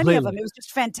didn't know any of them. It was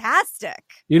just fantastic.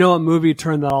 You know what movie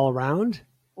turned that all around?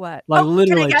 What? Like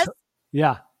literally, can I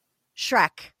guess?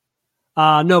 Shrek.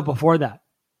 No, before that.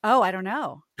 Oh, I don't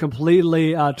know.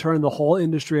 Completely turned the whole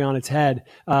industry on its head.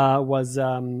 Was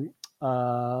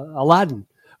Aladdin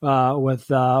with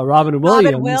Robin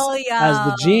Williams as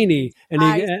the genie,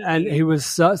 and he was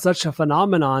such a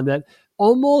phenomenon that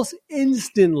almost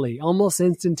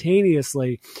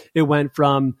instantaneously, it went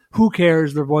from who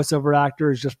cares, the voiceover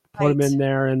actors, just put them in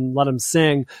there and let them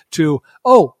sing, to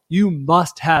you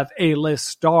must have A-list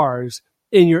stars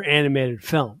in your animated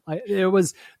film. It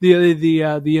was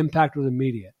the impact was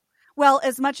immediate. Well,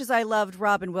 as much as I loved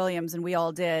Robin Williams, and we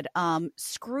all did,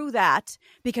 screw that,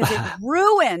 because it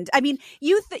ruined. I mean,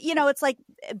 it's like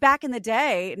back in the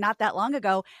day, not that long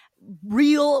ago,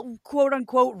 real quote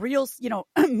unquote real,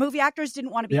 movie actors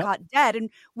didn't want to be caught dead and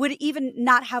would even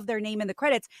not have their name in the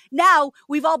credits. Now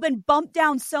we've all been bumped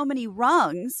down so many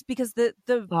rungs because the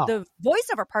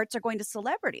voiceover parts are going to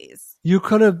celebrities. You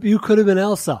could have been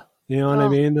Elsa. You know what I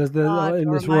mean?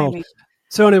 In this world.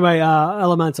 So anyway,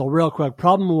 Elemental, real quick.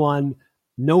 Problem one,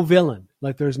 no villain.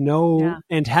 Like there's no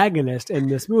antagonist in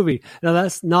this movie. Now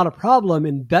that's not a problem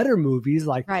in better movies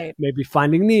like maybe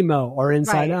Finding Nemo or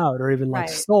Inside Out or even like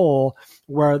Soul,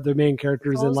 where the main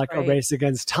character is in like a race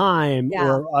against time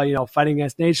or, fighting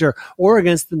against nature or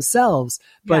against themselves.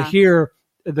 But here,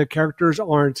 the characters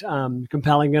aren't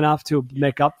compelling enough to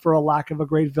make up for a lack of a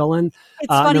great villain. It's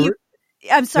funny.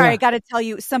 I'm sorry, I got to tell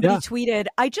you, somebody tweeted,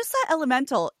 I just saw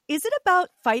Elemental. Is it about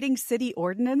fighting city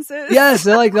ordinances? Yes,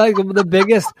 they're like the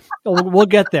biggest. We'll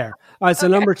get there. All right, so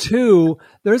number two,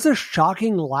 there's a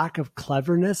shocking lack of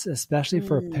cleverness, especially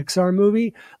for a Pixar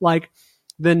movie. Like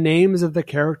the names of the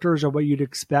characters are what you'd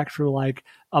expect from like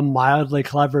a mildly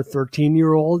clever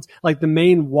 13-year-old. Like the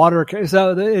main water,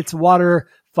 so it's water,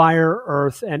 fire,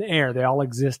 earth, and air. They all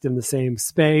exist in the same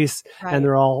space, and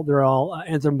they're all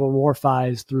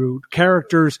anthropomorphized through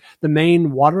characters. The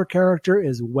main water character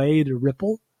is Wade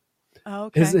Ripple. Oh,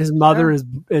 okay. His mother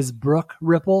is Brooke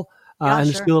Ripple, and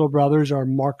his two little brothers are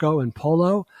Marco and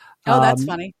Polo. Oh, that's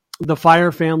funny. The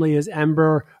fire family is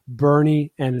Ember,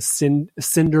 Bernie, and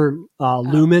Cinder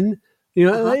Lumen.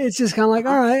 It's just kind of like,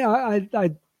 all right,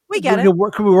 we get it.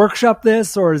 Can we workshop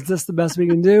this, or is this the best we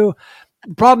can do?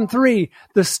 Problem three,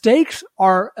 the stakes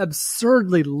are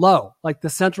absurdly low. Like the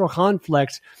central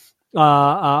conflict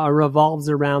revolves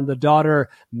around the daughter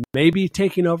maybe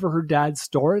taking over her dad's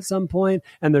store at some point.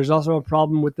 And there's also a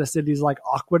problem with the city's like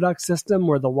aqueduct system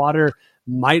where the water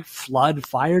might flood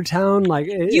Firetown. Like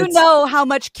how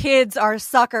much kids are a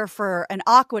sucker for an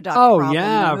aqueduct. Oh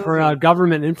yeah, for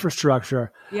government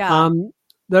infrastructure. Yeah.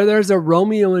 There's a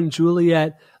Romeo and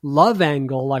Juliet love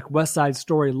angle, like West Side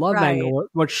Story love angle,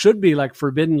 what should be like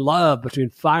forbidden love between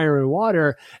fire and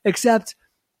water, except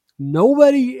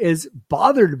nobody is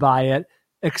bothered by it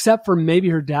except for maybe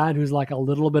her dad, who's like a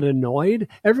little bit annoyed.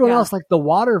 Everyone else, like the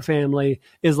water family,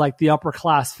 is like the upper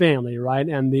class family, right?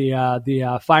 And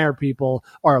the fire people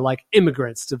are like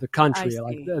immigrants to the country,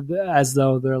 like as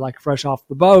though they're like fresh off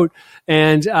the boat.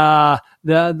 And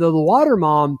the water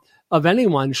mom of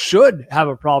anyone should have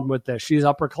a problem with this. She's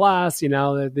upper class, these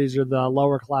are the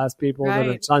lower class people that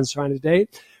her son's trying to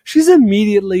date. She's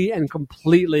immediately and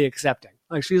completely accepting.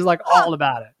 Like she's like all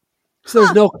about it. So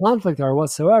there's no conflict there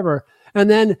whatsoever. And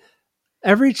then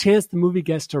every chance the movie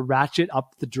gets to ratchet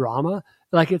up the drama,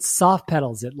 like it soft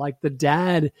pedals it. Like the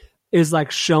dad is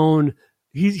like shown,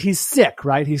 he's sick,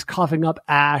 right? He's coughing up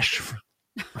ash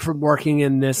from working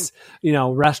in this,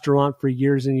 restaurant for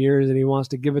years and years, and he wants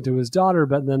to give it to his daughter,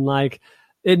 but then like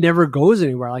it never goes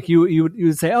anywhere. Like you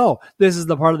would say, oh, this is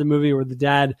the part of the movie where the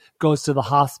dad goes to the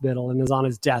hospital and is on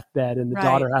his deathbed, and the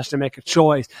daughter has to make a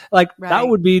choice. Like that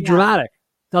would be dramatic.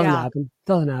 Doesn't happen.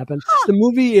 The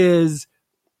movie is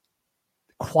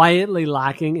quietly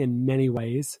lacking in many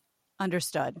ways.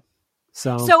 Understood.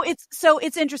 So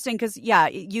it's interesting because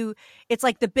it's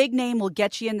like the big name will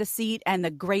get you in the seat and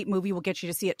the great movie will get you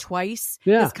to see it twice.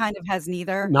 Yeah. This kind of has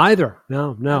neither. No.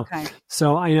 Okay.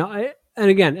 So and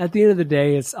again, at the end of the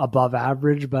day, it's above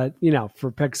average, but for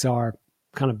Pixar,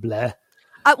 kind of bleh.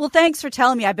 Well, thanks for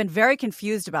telling me. I've been very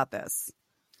confused about this.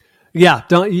 Yeah,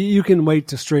 you can wait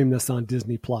to stream this on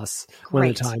Disney Plus when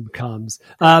the time comes.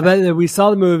 But we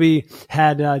saw the movie,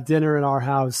 had dinner in our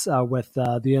house with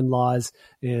the in-laws,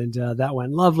 and that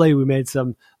went lovely. We made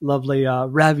some lovely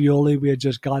ravioli we had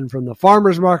just gotten from the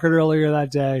farmer's market earlier that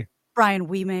day. Bryan,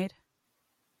 we made?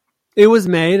 It was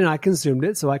made, and I consumed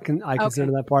it, so I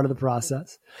consider that part of the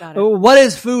process. Got it. What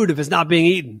is food if it's not being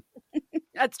eaten?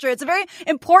 That's true. It's a very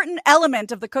important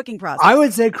element of the cooking process. I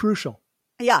would say crucial.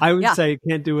 Yeah, I would say you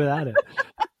can't do without it.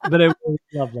 But it was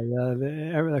lovely.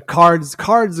 The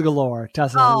cards galore.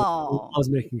 Tessa loves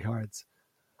making cards.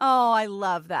 Oh, I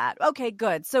love that. Okay,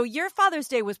 good. So your Father's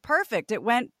Day was perfect. It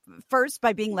went first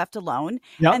by being left alone,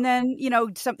 and then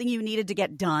something you needed to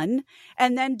get done,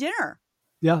 and then dinner.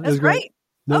 Yeah, it was great.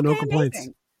 No complaints.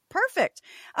 Amazing. Perfect.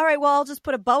 All right. Well, I'll just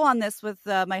put a bow on this with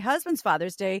my husband's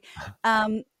Father's Day.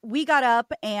 We got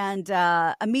up and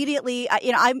immediately,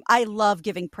 I love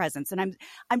giving presents, and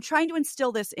I'm trying to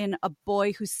instill this in a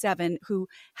boy who's 7 who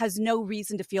has no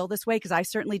reason to feel this way, because I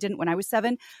certainly didn't when I was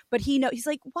 7. But he's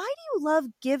like, why do you love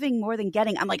giving more than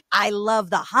getting? I'm like, I love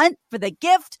the hunt for the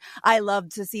gift. I love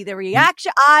to see the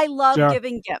reaction. I love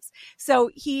giving gifts. So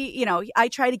I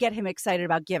try to get him excited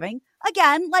about giving.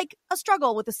 Again, like a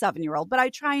struggle with a 7-year-old, but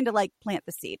I'm trying to plant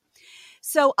the seed.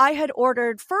 So I had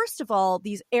ordered, first of all,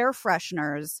 these air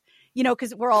fresheners,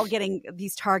 because we're all getting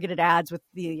these targeted ads with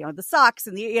the socks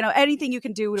and anything you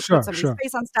can do to put somebody's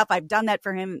face on stuff. I've done that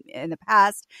for him in the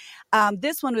past.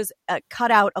 This one was cut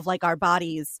out of our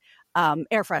bodies.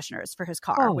 Air fresheners for his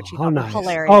car, which he thought were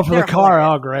hilarious. Oh, for the car.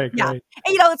 Hilarious. Oh, great. Yeah. And,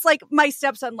 it's like my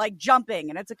stepson jumping,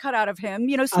 and it's a cutout of him,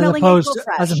 smelling fresh.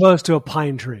 As opposed to a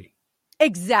pine tree.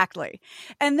 Exactly.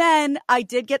 And then I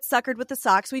did get suckered with the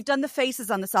socks. We've done the faces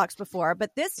on the socks before,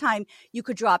 but this time you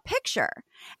could draw a picture.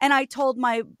 And I told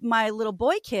my little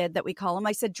boy kid that we call him,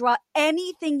 I said, draw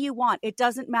anything you want. It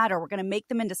doesn't matter. We're going to make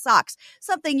them into socks.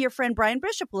 Something your friend Bryan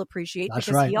Bishop will appreciate. That's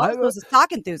because right. He also was a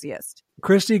sock enthusiast.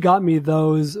 Christy got me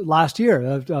those last year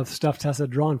of stuff Tessa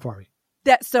had drawn for me.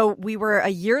 So we were a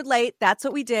year late. That's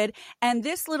what we did. And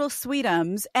this little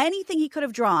sweetums, anything he could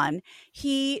have drawn,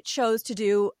 he chose to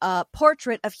do a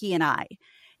portrait of he and I.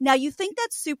 Now, you think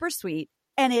that's super sweet,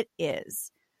 and it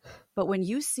is. But when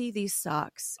you see these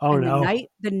socks, the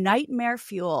nightmare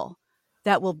fuel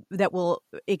that will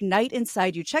ignite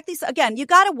inside you. Check these again. You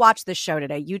got to watch this show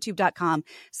today.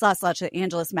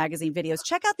 YouTube.com/Angelus Magazine videos.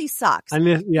 Check out these socks. Let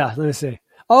me see.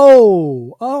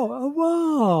 Oh,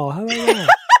 wow. How about that?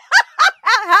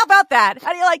 How about that?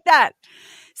 How do you like that?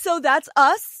 So that's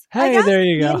us. Hey, there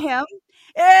you go. And him.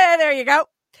 Yeah, there you go.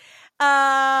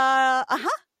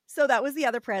 So that was the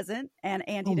other present, and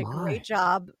Andy did a great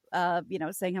job,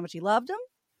 saying how much he loved him.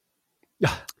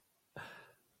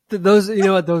 Those,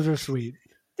 those are sweet.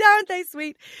 Aren't they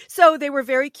sweet? So they were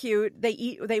very cute. They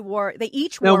each wore.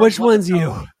 Now, which one's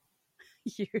you?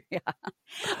 Yeah.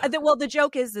 Well, the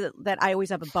joke is that I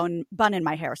always have a bun in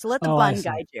my hair. So let the bun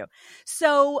guide you.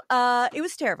 So it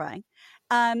was terrifying.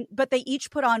 But they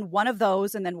each put on one of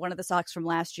those and then one of the socks from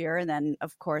last year. And then,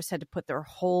 of course, had to put their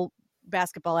whole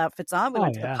basketball outfits on. We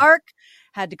went to the park,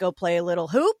 had to go play a little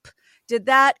hoop. Did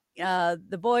that.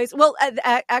 The boys. Well,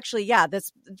 actually,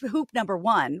 that's hoop number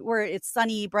 1, where it's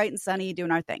sunny, bright and sunny, doing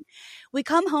our thing. We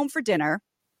come home for dinner,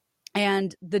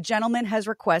 and the gentleman has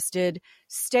requested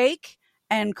steak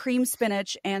and cream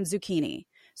spinach and zucchini.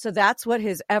 So that's what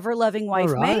his ever-loving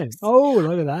wife makes. Oh,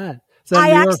 look at that. Is that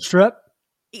New York strip?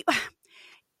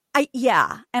 And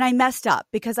I messed up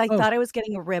because I thought I was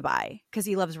getting a ribeye because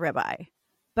he loves ribeye,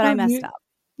 but I messed up.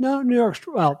 No, New York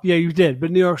strip. Well, yeah, you did,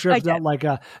 but New York strip's not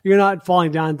you're not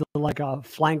falling down to a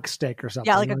flank steak or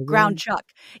something. Yeah, like a ground chuck.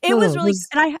 It was really,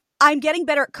 and I'm getting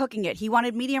better at cooking it. He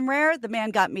wanted medium rare. The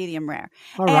man got medium rare.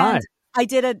 All right. I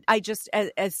just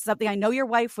as something I know your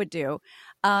wife would do,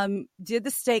 did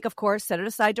the steak, of course, set it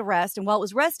aside to rest. And while it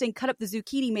was resting, cut up the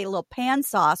zucchini, made a little pan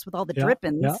sauce with all the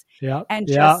drippings and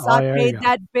just sauteed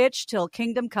that bitch till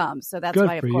kingdom comes. So that's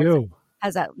why, of course, it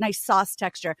has that nice sauce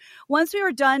texture. Once we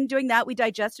were done doing that, we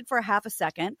digested for a half a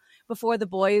second before the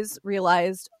boys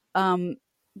realized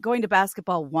going to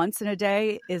basketball once in a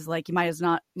day is like you might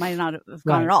not have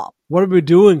gone at all. What are we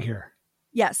doing here?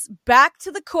 Yes, back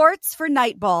to the courts for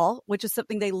night ball, which is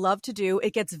something they love to do.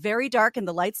 It gets very dark and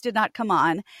the lights did not come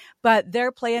on, but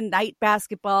they're playing night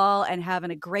basketball and having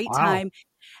a great time.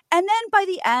 And then by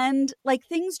the end,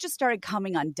 things just started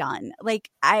coming undone.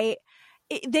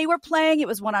 They were playing. It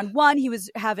was 1-on-1. He was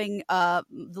having the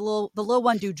little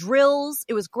one do drills.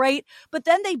 It was great. But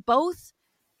then they both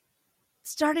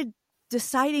started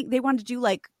deciding they wanted to do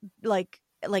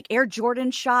like Air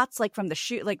Jordan shots, like from the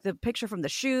shoe, like the picture from the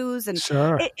shoes, and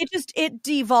sure. it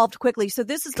devolved quickly. So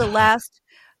this is the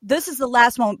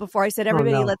last moment before I said,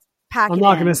 everybody, let's pack it in. I'm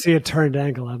not going to see a turned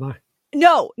ankle, am I?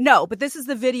 No, but this is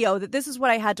the video this is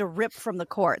what I had to rip from the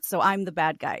court. So I'm the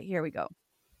bad guy. Here we go.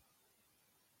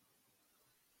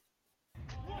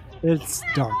 It's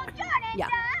dark. Yeah.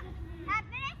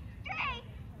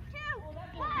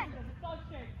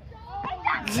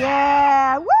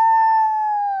 Yeah. Woo!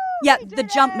 Yeah, the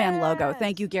Jumpman logo.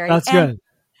 Thank you, Gary. That's good.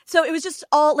 So it was just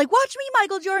all like, watch me,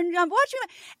 Michael Jordan jump, watch me.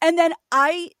 And then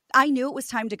I knew it was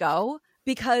time to go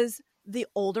because the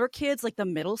older kids, like the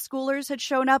middle schoolers, had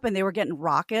shown up and they were getting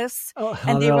raucous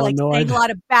and they were like saying a lot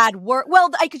of bad words.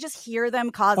 Well, I could just hear them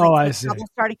causing trouble,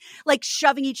 starting like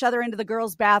shoving each other into the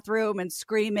girls' bathroom and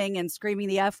screaming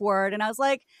the F word. And I was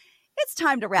like, it's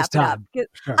time to wrap it up.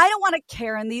 Sure. I don't want to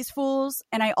Karen these fools.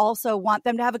 And I also want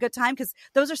them to have a good time because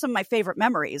those are some of my favorite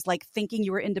memories, like thinking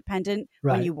you were independent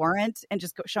when you weren't and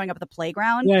just showing up at the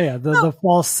playground. Yeah. The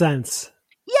false sense.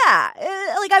 Yeah.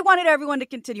 Like I wanted everyone to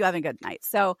continue having a good night.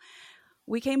 So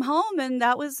we came home and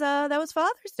that was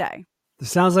Father's Day. It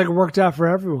sounds like it worked out for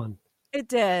everyone. It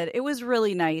did. It was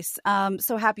really nice.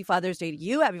 So happy Father's Day to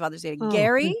you. Happy Father's Day to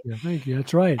Gary. Thank you.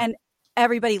 That's right. And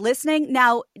everybody listening.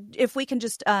 Now, if we can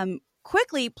just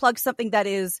quickly plug something that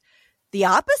is the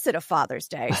opposite of Father's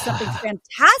Day, something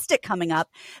fantastic coming up,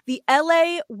 the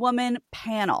LA Woman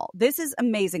Panel. This is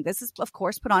amazing. This is, of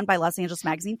course, put on by Los Angeles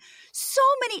Magazine. So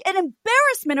many, an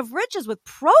embarrassment of riches with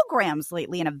programs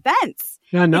lately and events.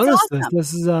 Yeah, I noticed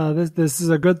this. This is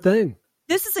a good thing.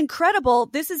 This is incredible.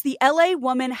 This is the LA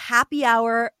Woman Happy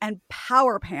Hour and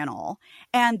Power Panel.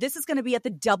 And this is going to be at the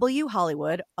W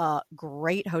Hollywood, a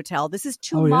great hotel. This is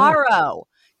tomorrow. Oh,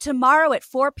 yeah. Tomorrow at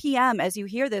 4 p.m. As you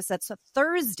hear this, that's a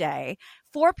Thursday,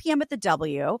 4 p.m. at the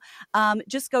W.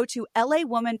 Just go to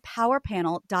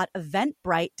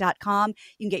lawomanpowerpanel.eventbrite.com.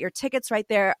 You can get your tickets right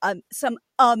there. Some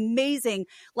amazing,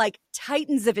 like,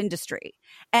 titans of industry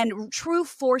and true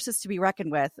forces to be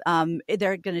reckoned with.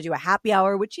 They're going to do a happy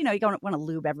hour, which, you don't want to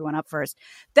lube everyone up first.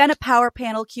 Then a power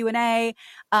panel Q&A.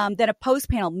 Then a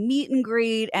post-panel meet and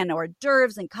greet and hors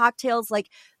d'oeuvres and cocktails. Like,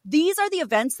 these are the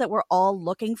events that we're all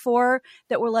looking for,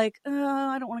 that we're like,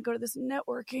 I don't want to go to this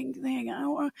networking thing.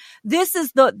 These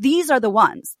are the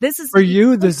ones. This is for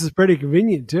you. This is pretty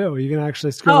convenient too. You can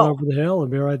actually scoot over the hill and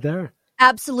be right there.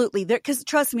 Absolutely. Because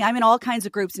trust me, I'm in all kinds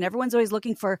of groups and everyone's always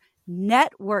looking for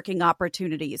networking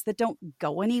opportunities that don't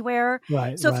go anywhere.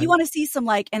 Right. So if you want to see some,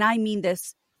 and I mean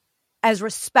this as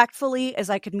respectfully as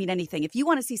I could mean anything, if you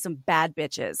want to see some bad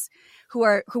bitches who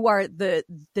are the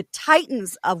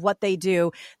titans of what they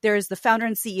do, there's the founder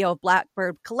and CEO of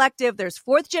Blackbird Collective. There's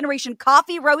 4th generation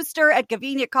coffee roaster at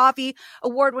Gavinia Coffee,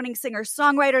 award-winning singers,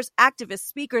 songwriters, activists,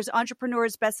 speakers,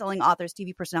 entrepreneurs, best-selling authors,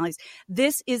 TV personalities.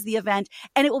 This is the event,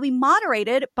 and it will be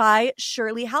moderated by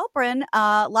Shirley Halperin,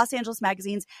 Los Angeles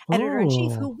Magazine's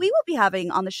editor-in-chief, who we will be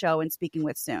having on the show and speaking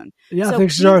with soon. Yeah, so I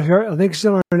think she's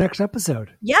on our next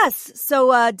episode. Yes.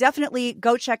 So definitely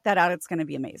go check that out. It's going to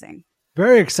be amazing.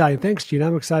 Very exciting. Thanks, Gina.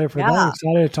 I'm excited for that. I'm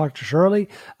excited to talk to Shirley.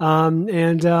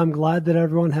 And I'm glad that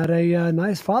everyone had a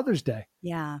nice Father's Day.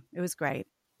 Yeah, it was great.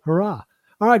 Hurrah.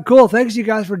 All right, cool. Thanks, you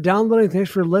guys, for downloading. Thanks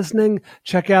for listening.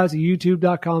 Check out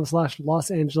youtube.com/Los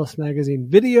Angeles Magazine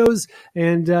videos.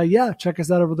 And check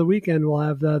us out over the weekend. We'll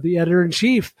have the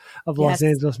editor-in-chief of Los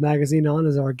Angeles Magazine on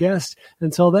as our guest.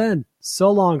 Until then,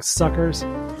 so long, suckers.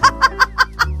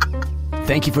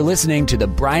 Thank you for listening to The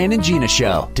Bryan and Gina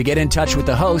Show. To get in touch with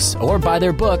the hosts or buy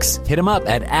their books, hit them up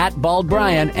at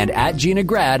 @BaldBryan and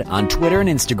 @GinaGrad on Twitter and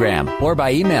Instagram, or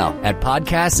by email at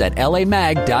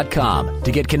podcasts@lamag.com.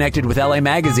 To get connected with LA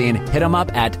Magazine, hit them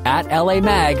up at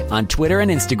 @LAMag on Twitter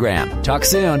and Instagram. Talk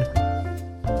soon.